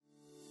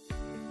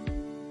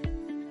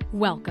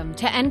Welcome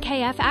to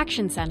NKF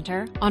Action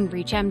Center on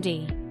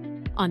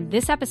ReachMD. On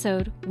this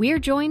episode, we're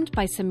joined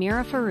by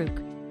Samira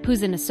Farouk,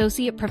 who's an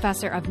Associate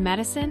Professor of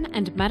Medicine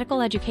and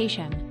Medical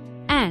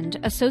Education and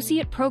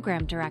Associate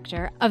Program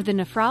Director of the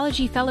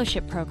Nephrology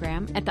Fellowship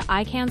Program at the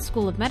Icahn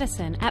School of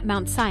Medicine at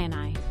Mount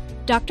Sinai.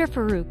 Dr.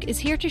 Farouk is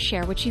here to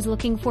share what she's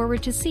looking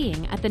forward to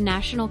seeing at the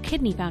National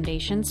Kidney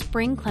Foundation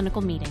Spring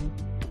Clinical Meeting.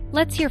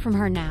 Let's hear from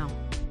her now.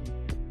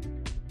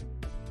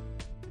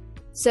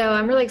 So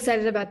I'm really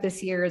excited about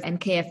this year's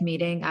NKF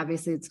meeting.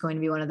 Obviously, it's going to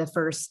be one of the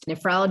first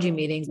nephrology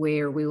meetings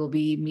where we will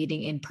be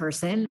meeting in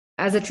person.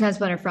 As a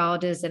transplant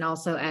nephrologist and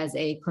also as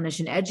a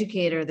clinician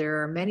educator,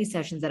 there are many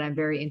sessions that I'm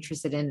very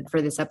interested in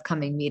for this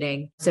upcoming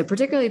meeting. So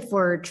particularly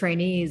for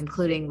trainees,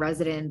 including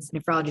residents,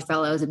 nephrology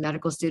fellows, and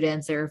medical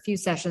students, there are a few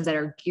sessions that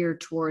are geared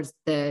towards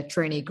the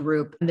trainee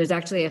group. And there's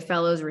actually a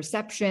fellows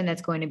reception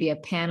that's going to be a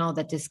panel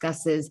that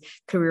discusses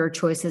career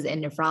choices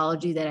in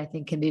nephrology that I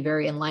think can be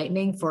very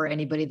enlightening for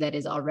anybody that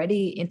is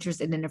already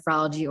interested in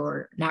nephrology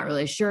or not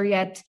really sure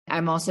yet.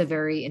 I'm also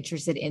very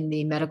interested in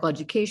the medical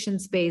education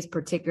space,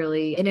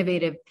 particularly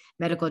innovative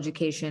medical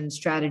education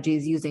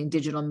strategies using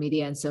digital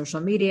media and social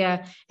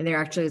media. And there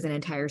actually is an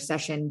entire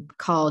session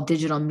called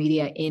Digital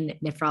Media in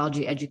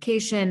Nephrology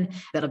Education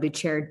that'll be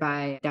chaired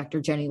by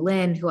Dr. Jenny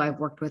Lin, who I've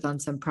worked with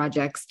on some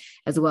projects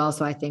as well.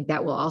 So I think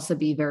that will also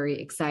be very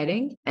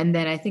exciting. And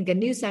then I think a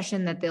new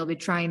session that they'll be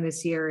trying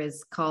this year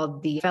is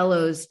called the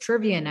Fellows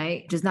Trivia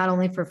Night, which is not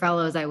only for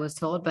fellows, I was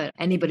told, but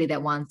anybody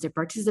that wants to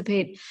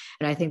participate.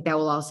 And I think that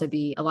will also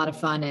be a lot of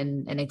fun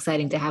and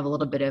exciting to have a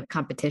little bit of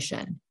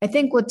competition. I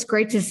think what's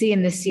great to see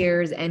in this year's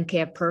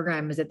NKF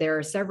program is that there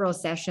are several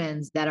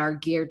sessions that are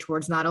geared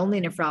towards not only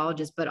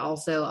nephrologists, but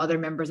also other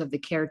members of the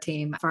care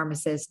team,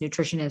 pharmacists,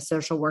 nutritionists,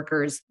 social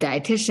workers,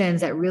 dietitians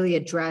that really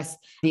address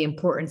the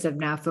importance of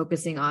now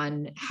focusing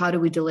on how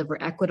do we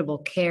deliver equitable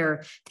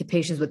care to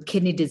patients with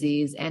kidney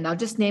disease. And I'll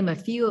just name a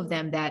few of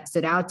them that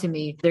stood out to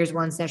me. There's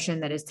one session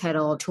that is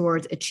titled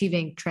Towards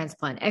Achieving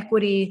Transplant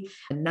Equity,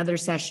 another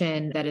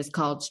session that is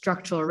called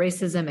Structural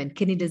Racism and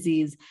Kidney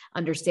Disease,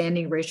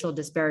 Understanding Racial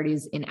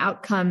Disparities in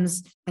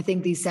Outcomes. I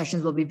think these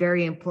sessions will be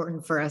very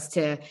important for us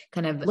to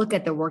kind of look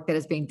at the work that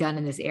is being done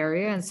in this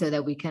area, and so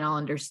that we can all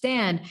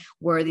understand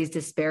where these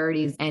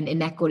disparities and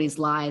inequities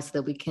lie, so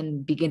that we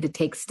can begin to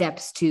take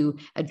steps to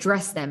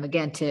address them,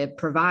 again, to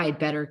provide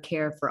better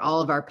care for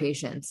all of our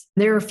patients.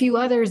 There are a few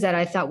others that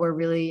I thought were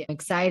really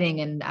exciting,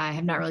 and I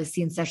have not really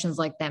seen sessions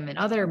like them in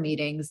other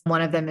meetings.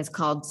 One of them is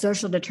called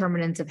Social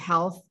Determinants of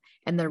Health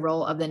and the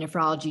Role of the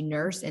Nephrology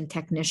Nurse and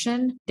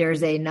Technician.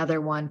 There's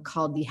another one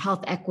called the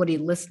Health Equity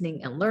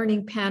Listening and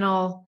Learning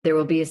Panel. There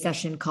will be a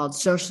session called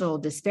Social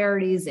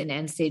Disparities in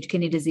End-Stage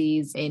Kidney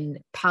Disease in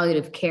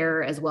Palliative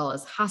Care as well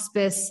as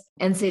Hospice,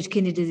 End-Stage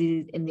Kidney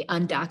Disease in the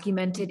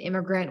Undocumented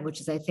Immigrant, which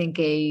is, I think,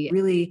 a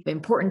really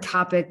important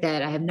topic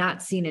that I have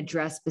not seen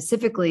addressed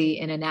specifically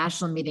in a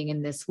national meeting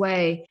in this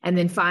way. And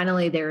then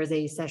finally, there is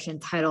a session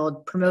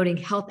titled Promoting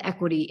Health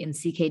Equity in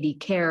CKD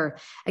Care.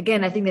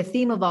 Again, I think the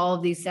theme of all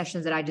of these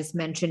sessions that I just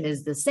mentioned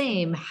is the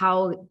same.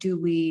 How do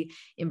we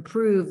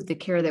improve the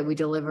care that we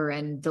deliver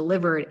and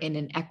deliver it in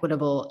an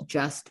equitable,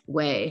 just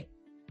way?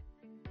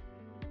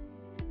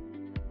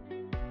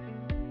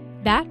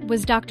 That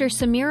was Dr.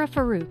 Samira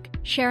Farouk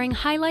sharing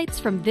highlights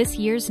from this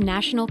year's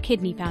National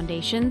Kidney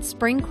Foundation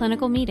Spring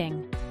Clinical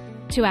Meeting.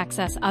 To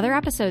access other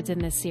episodes in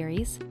this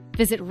series,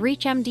 visit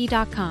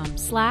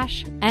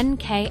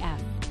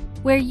reachmd.com/NKF,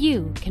 where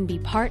you can be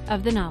part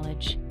of the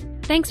knowledge.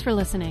 Thanks for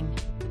listening.